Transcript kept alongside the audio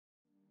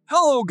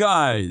Hello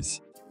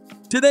guys!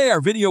 Today our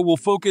video will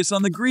focus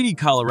on the greedy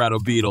Colorado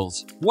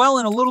beetles,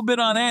 and a little bit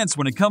on ants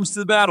when it comes to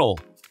the battle.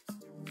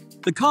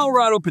 The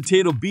Colorado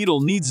potato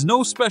beetle needs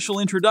no special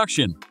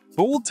introduction,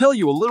 but we'll tell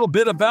you a little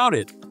bit about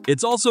it.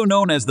 It's also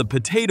known as the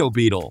potato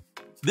beetle.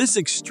 This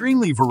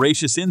extremely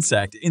voracious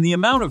insect in the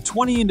amount of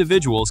 20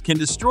 individuals can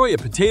destroy a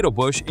potato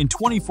bush in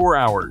 24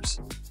 hours.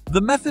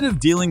 The method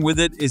of dealing with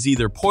it is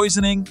either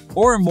poisoning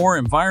or a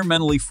more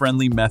environmentally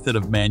friendly method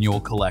of manual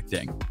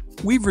collecting.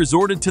 We've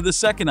resorted to the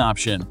second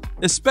option,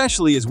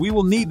 especially as we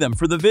will need them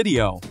for the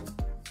video.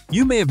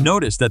 You may have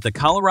noticed that the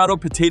Colorado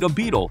potato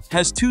beetle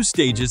has 2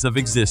 stages of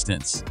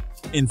existence.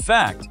 In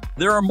fact,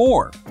 there are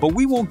more, but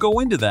we won't go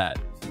into that.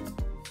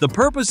 The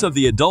purpose of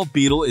the adult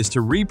beetle is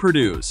to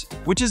reproduce,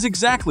 which is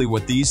exactly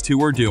what these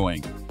two are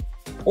doing.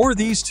 Or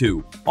these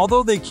two,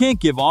 although they can't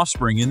give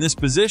offspring in this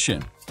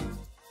position.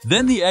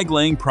 Then the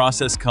egg-laying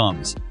process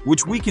comes,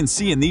 which we can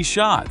see in these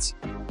shots.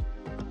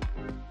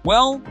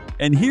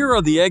 And here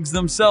are the eggs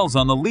themselves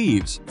on the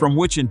leaves, from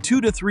which in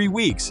 2 to 3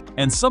 weeks,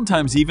 and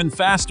sometimes even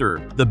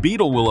faster, the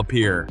beetle will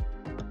appear.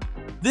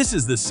 This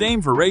is the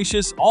same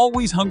voracious,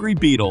 always hungry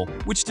beetle,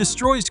 which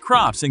destroys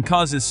crops and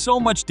causes so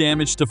much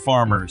damage to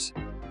farmers.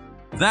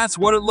 That's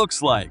what it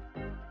looks like.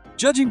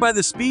 Judging by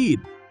the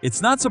speed,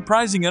 it's not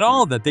surprising at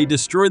all that they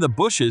destroy the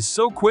bushes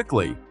so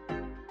quickly.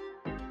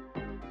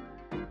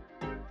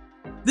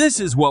 This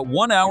is what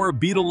 1 hour of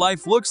beetle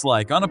life looks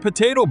like on a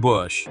potato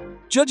bush.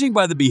 Judging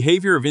by the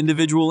behavior of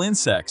individual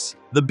insects,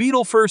 the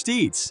beetle first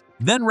eats,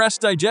 then rests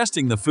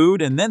digesting the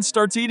food and then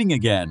starts eating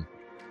again.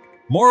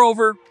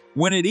 Moreover,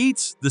 when it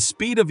eats, the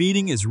speed of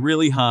eating is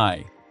really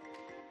high.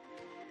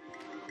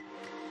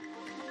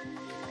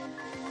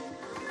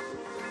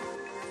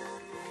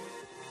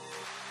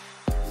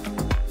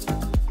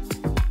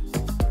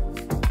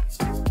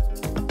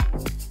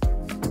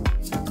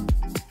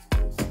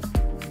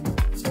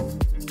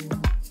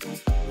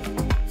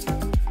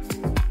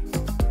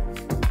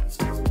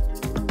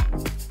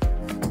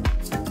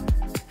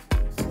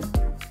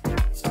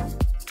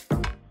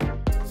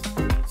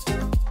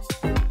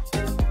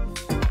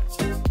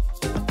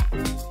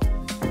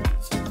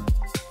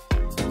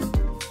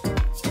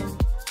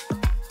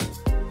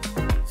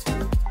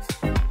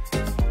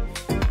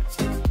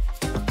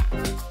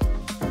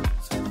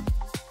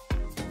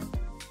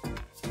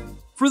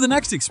 For the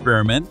next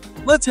experiment,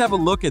 let's have a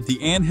look at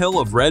the anthill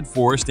of red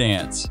forest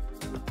ants.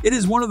 It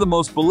is one of the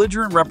most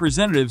belligerent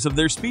representatives of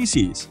their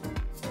species.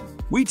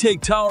 We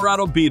take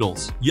Colorado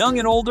beetles, young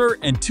and older,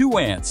 and 2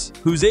 ants,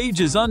 whose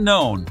age is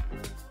unknown.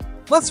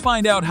 Let's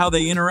find out how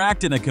they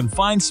interact in a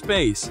confined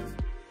space.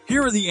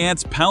 Here are the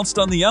ants pounced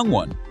on the young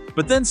one,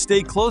 but then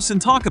stay close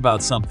and talk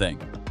about something.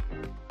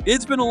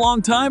 It's been a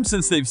long time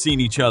since they've seen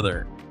each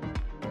other.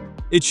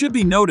 It should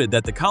be noted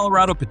that the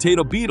Colorado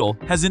potato beetle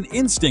has an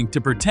instinct to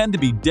pretend to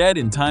be dead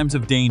in times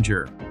of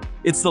danger.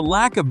 It's the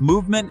lack of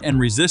movement and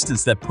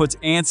resistance that puts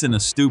ants in a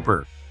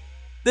stupor.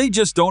 They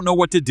just don't know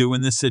what to do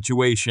in this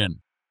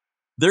situation.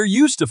 They're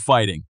used to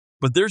fighting,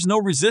 but there's no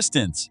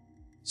resistance.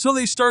 So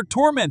they start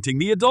tormenting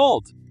the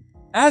adult.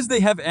 As they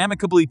have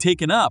amicably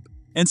taken up,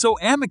 and so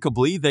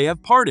amicably they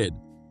have parted.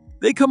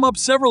 They come up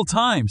several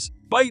times,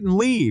 bite and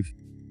leave.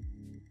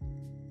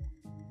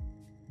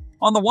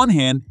 On the one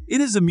hand, it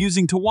is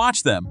amusing to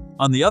watch them.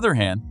 On the other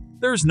hand,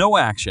 there's no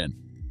action.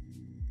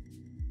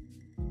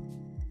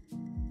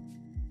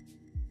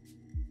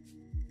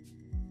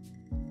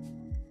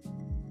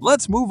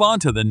 Let's move on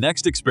to the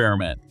next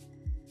experiment.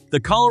 The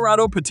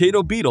Colorado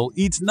potato beetle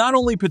eats not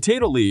only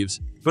potato leaves,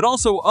 but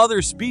also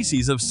other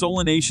species of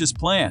solanaceous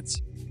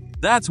plants.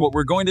 That's what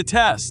we're going to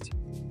test.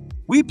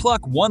 We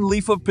pluck 1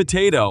 leaf of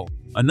potato,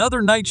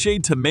 another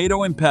nightshade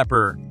tomato and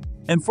pepper.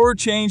 And for a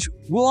change,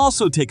 we'll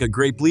also take a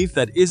grape leaf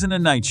that isn't a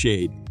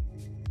nightshade.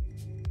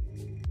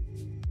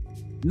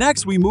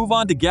 Next, we move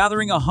on to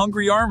gathering a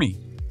hungry army.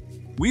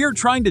 We are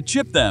trying to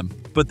chip them,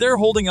 but they're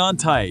holding on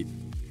tight.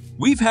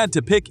 We've had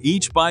to pick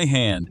each by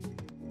hand.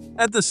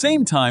 At the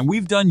same time,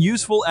 we've done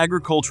useful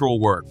agricultural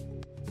work.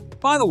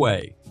 By the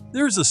way,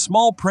 there's a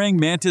small praying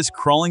mantis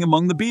crawling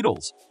among the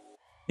beetles.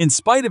 In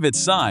spite of its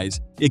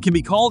size, it can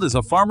be called as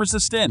a farmer's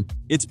assistant.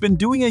 It's been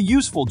doing a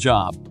useful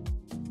job.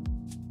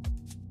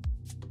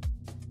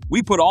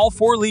 We put all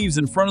 4 leaves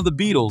in front of the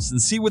beetles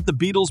and see what the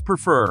beetles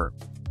prefer.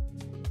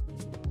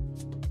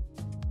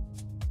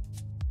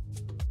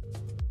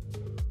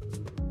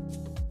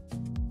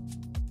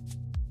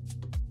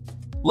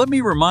 Let me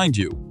remind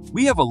you,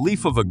 we have a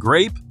leaf of a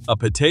grape, a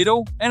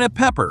potato, and a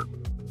pepper.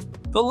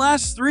 The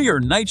last 3 are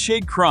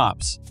nightshade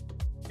crops.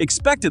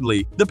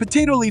 Expectedly, the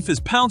potato leaf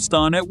is pounced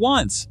on at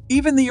once.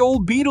 Even the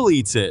old beetle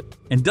eats it.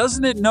 And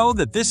doesn't it know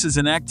that this is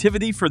an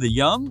activity for the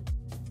young?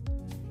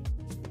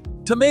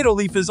 Tomato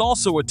leaf is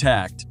also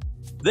attacked.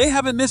 They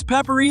haven't missed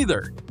pepper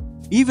either.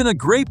 Even a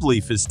grape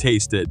leaf is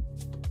tasted.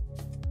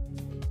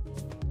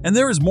 And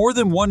there is more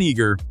than one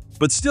eager,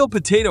 but still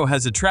potato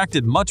has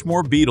attracted much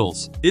more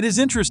beetles. It is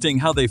interesting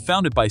how they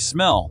found it by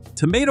smell.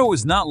 Tomato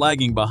is not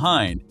lagging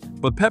behind,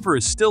 but pepper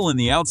is still in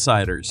the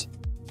outsiders.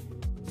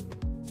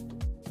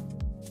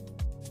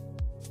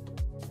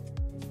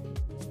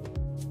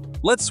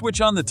 Let's switch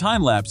on the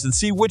time-lapse and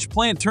see which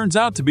plant turns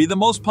out to be the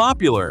most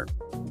popular.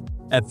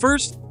 At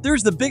first,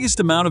 there's the biggest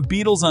amount of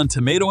beetles on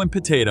tomato and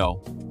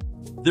potato.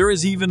 There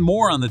is even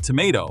more on the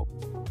tomato,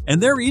 and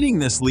they're eating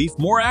this leaf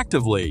more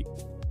actively.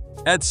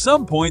 At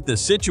some point, the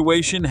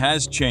situation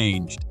has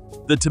changed.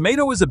 The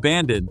tomato is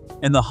abandoned,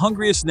 and the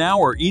hungriest now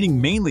are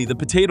eating mainly the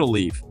potato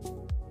leaf.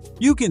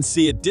 You can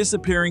see it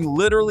disappearing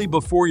literally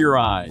before your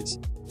eyes.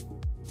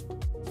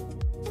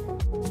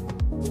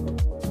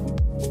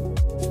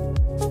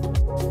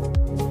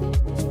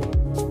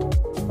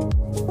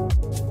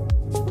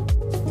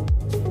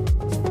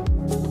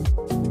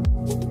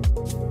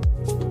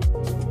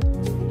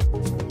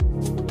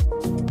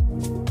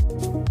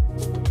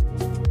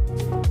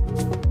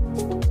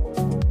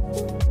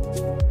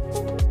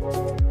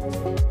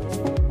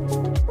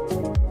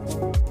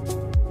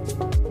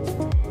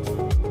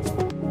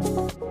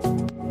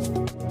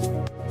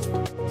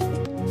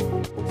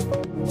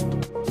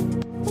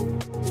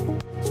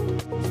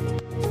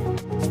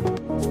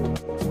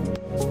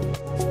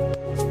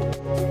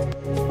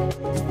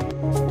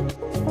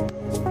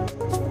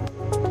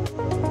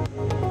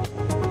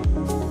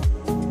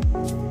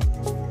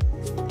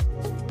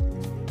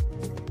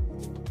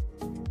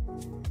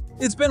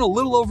 It's been a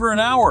little over an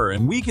hour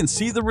and we can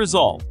see the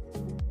result.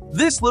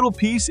 This little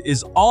piece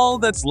is all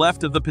that's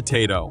left of the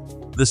potato.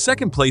 The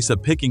second place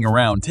of picking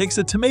around takes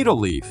a tomato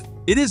leaf.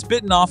 It is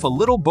bitten off a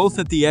little both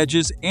at the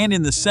edges and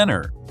in the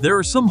center. There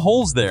are some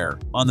holes there.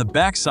 On the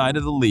back side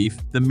of the leaf,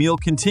 the meal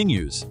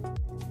continues.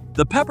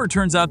 The pepper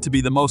turns out to be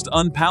the most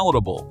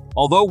unpalatable,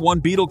 although one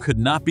beetle could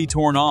not be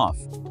torn off.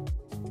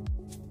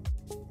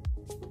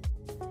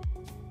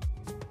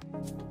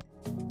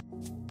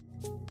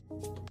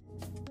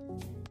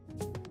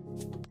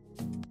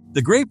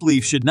 The grape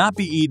leaf should not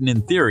be eaten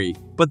in theory,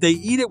 but they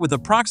eat it with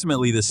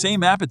approximately the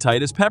same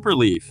appetite as pepper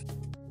leaf.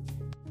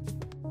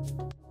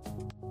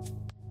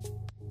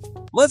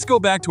 Let's go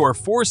back to our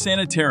 4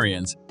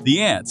 sanitarians,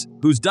 the ants,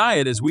 whose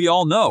diet, as we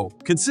all know,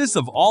 consists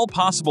of all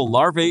possible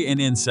larvae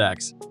and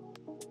insects.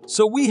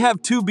 So we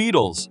have 2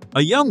 beetles,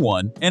 a young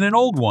one and an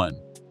old one.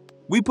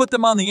 We put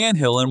them on the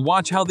anthill and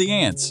watch how the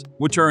ants,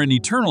 which are in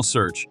eternal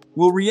search,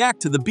 will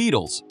react to the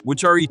beetles,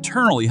 which are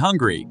eternally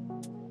hungry.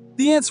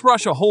 The ants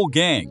rush a whole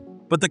gang,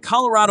 but the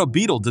Colorado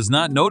beetle does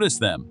not notice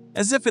them,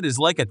 as if it is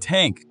like a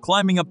tank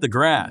climbing up the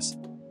grass.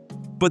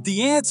 But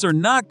the ants are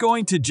not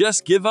going to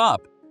just give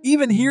up.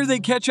 Even here they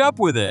catch up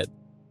with it.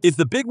 If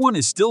the big one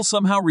is still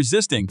somehow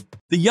resisting,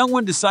 the young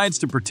one decides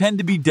to pretend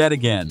to be dead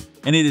again,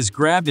 and it is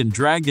grabbed and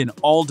dragged in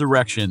all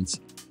directions.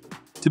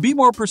 To be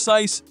more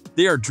precise,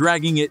 they are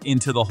dragging it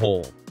into the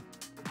hole.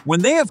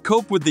 When they have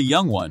coped with the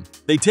young one,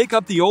 they take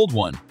up the old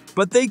one,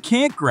 but they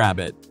can't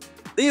grab it.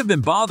 They have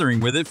been bothering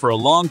with it for a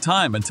long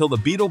time until the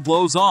beetle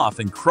blows off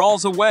and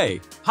crawls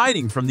away,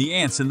 hiding from the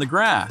ants in the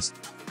grass.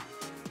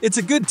 It's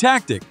a good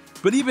tactic,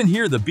 but even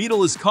here the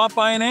beetle is caught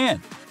by an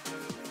ant.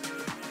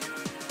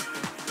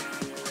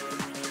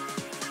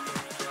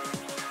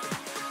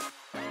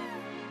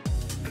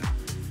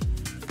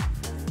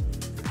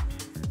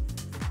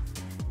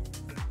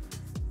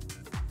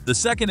 The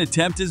second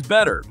attempt is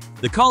better.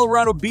 The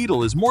Colorado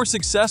beetle is more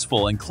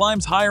successful and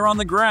climbs higher on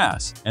the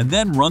grass, and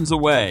then runs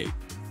away.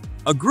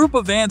 A group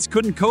of ants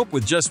couldn't cope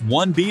with just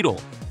one beetle.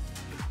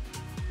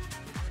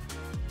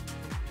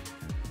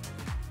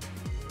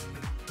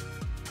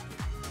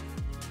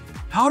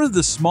 How do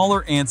the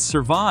smaller ants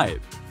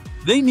survive?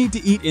 They need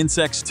to eat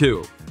insects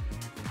too.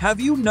 Have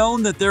you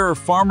known that there are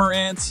farmer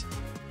ants?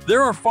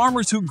 There are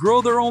farmers who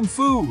grow their own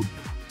food.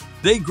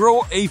 They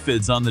grow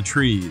aphids on the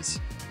trees.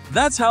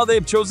 That's how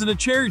they've chosen a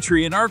cherry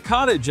tree in our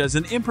cottage as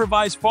an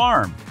improvised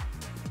farm.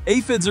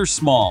 Aphids are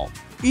small,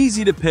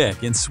 easy to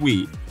pick, and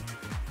sweet.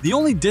 The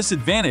only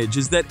disadvantage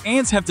is that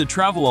ants have to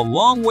travel a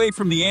long way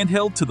from the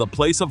anthill to the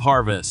place of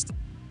harvest.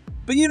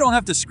 But you don't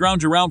have to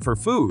scrounge around for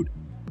food.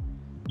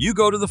 You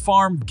go to the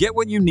farm, get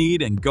what you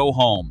need, and go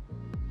home.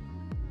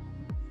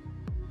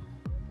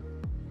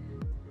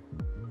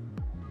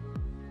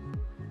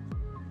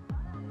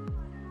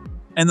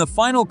 And the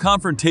final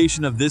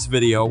confrontation of this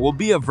video will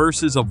be a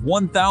versus of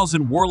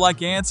 1,000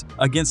 warlike ants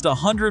against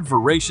 100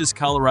 voracious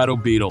Colorado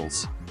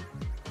beetles.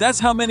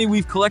 That's how many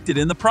we've collected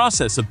in the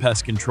process of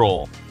pest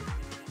control.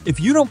 If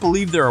you don't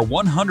believe there are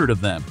 100 of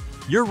them,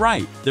 you're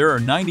right, there are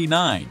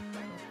 99.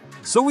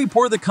 So we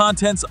pour the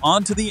contents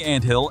onto the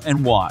anthill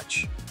and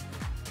watch.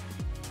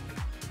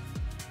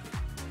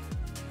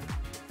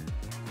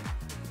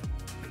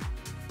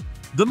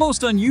 The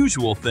most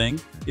unusual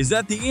thing is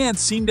that the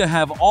ants seem to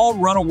have all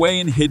run away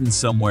and hidden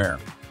somewhere.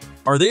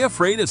 Are they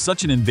afraid of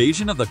such an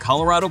invasion of the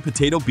Colorado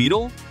potato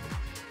beetle?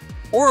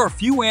 Or are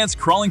few ants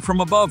crawling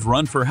from above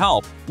run for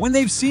help when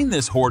they've seen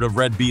this horde of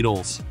red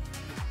beetles?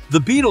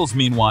 The beetles,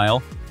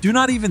 meanwhile, do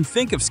not even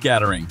think of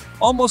scattering.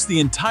 Almost the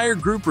entire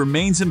group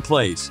remains in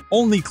place,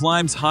 only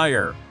climbs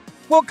higher.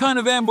 What kind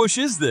of ambush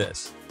is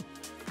this?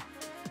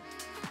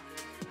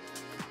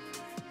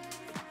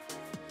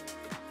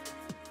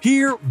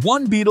 Here,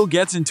 one beetle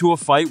gets into a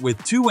fight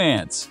with 2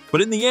 ants,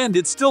 but in the end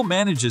it still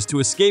manages to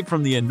escape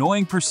from the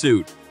annoying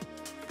pursuit.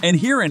 And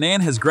here an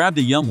ant has grabbed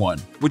a young one,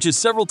 which is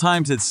several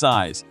times its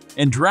size,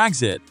 and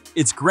drags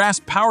its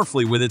grasp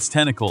powerfully with its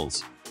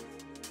tentacles.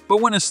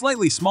 But when a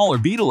slightly smaller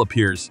beetle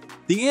appears,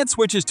 the ant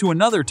switches to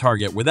another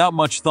target without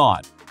much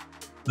thought.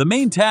 The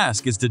main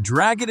task is to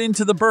drag it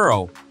into the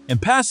burrow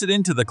and pass it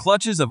into the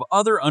clutches of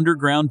other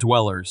underground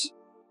dwellers.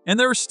 And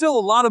there are still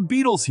a lot of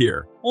beetles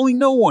here, only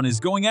no one is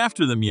going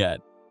after them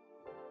yet.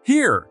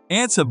 Here,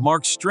 ants have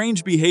marked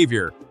strange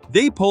behavior.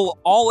 They pull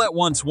all at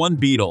once one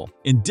beetle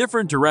in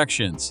different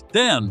directions,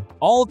 then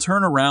all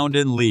turn around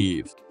and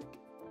leave.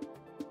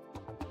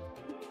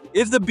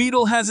 If the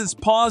beetle has its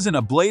paws in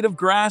a blade of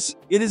grass,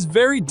 it is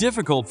very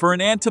difficult for an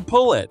ant to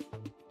pull it.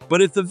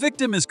 But if the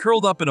victim is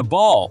curled up in a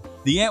ball,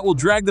 the ant will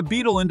drag the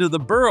beetle into the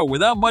burrow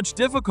without much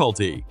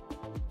difficulty.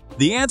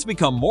 The ants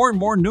become more and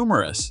more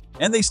numerous,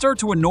 and they start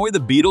to annoy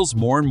the beetles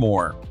more and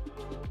more.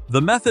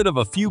 The method of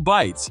a few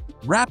bites,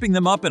 wrapping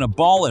them up in a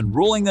ball and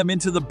rolling them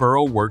into the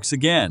burrow works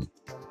again.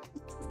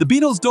 The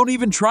beetles don't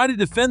even try to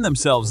defend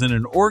themselves in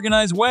an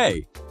organized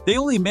way. They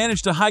only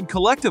manage to hide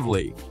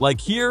collectively, like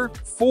here,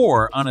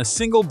 4 on a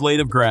single blade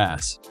of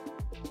grass.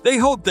 They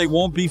hope they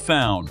won't be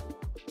found.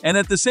 And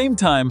at the same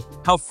time,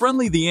 how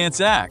friendly the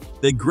ants act.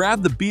 They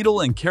grab the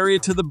beetle and carry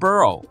it to the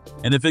burrow.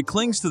 And if it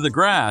clings to the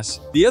grass,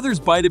 the others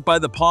bite it by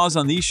the paws.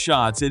 On these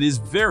shots, it is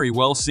very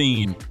well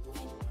seen.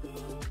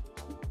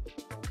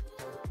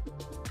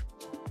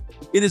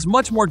 It is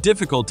much more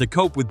difficult to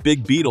cope with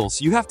big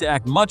beetles. You have to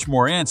act much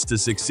more ants to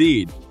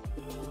succeed.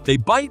 They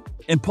bite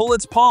and pull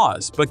its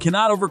paws, but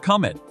cannot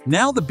overcome it.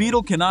 Now the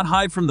beetle cannot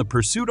hide from the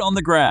pursuit on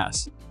the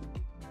grass.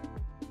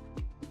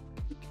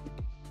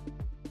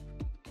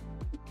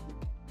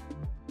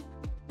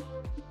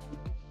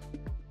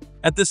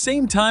 At the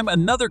same time,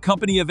 another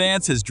company of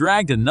ants has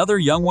dragged another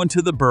young one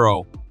to the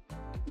burrow,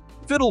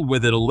 fiddled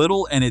with it a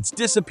little, and it's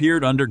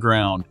disappeared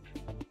underground.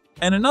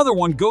 And another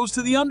one goes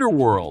to the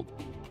underworld.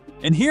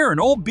 And here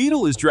an old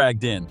beetle is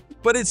dragged in,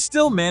 but it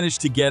still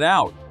managed to get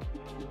out.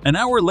 An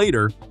hour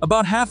later,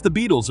 about half the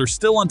beetles are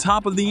still on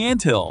top of the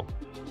anthill.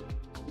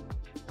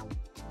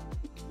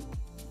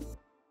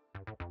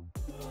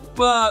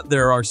 But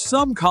there are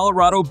some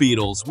Colorado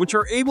beetles which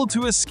are able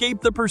to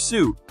escape the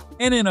pursuit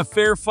and in a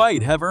fair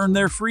fight have earned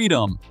their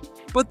freedom.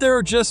 But there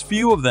are just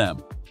few of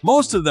them.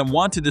 Most of them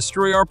want to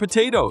destroy our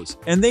potatoes,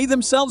 and they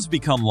themselves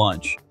become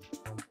lunch.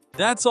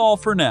 That's all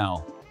for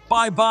now.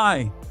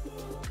 Bye-bye.